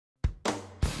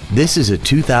This is a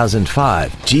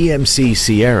 2005 GMC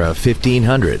Sierra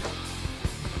 1500.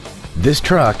 This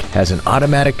truck has an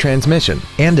automatic transmission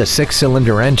and a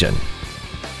 6-cylinder engine.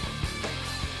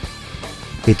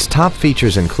 Its top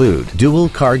features include dual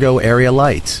cargo area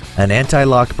lights, an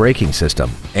anti-lock braking system,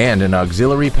 and an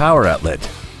auxiliary power outlet.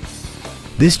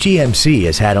 This GMC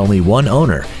has had only one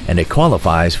owner and it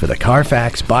qualifies for the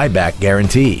Carfax buyback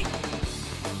guarantee.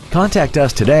 Contact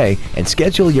us today and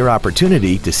schedule your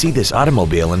opportunity to see this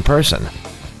automobile in person.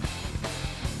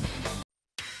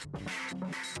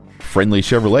 Friendly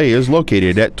Chevrolet is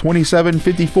located at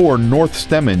 2754 North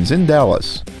Stemmons in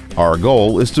Dallas. Our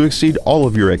goal is to exceed all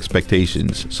of your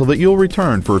expectations so that you'll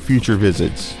return for future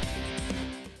visits.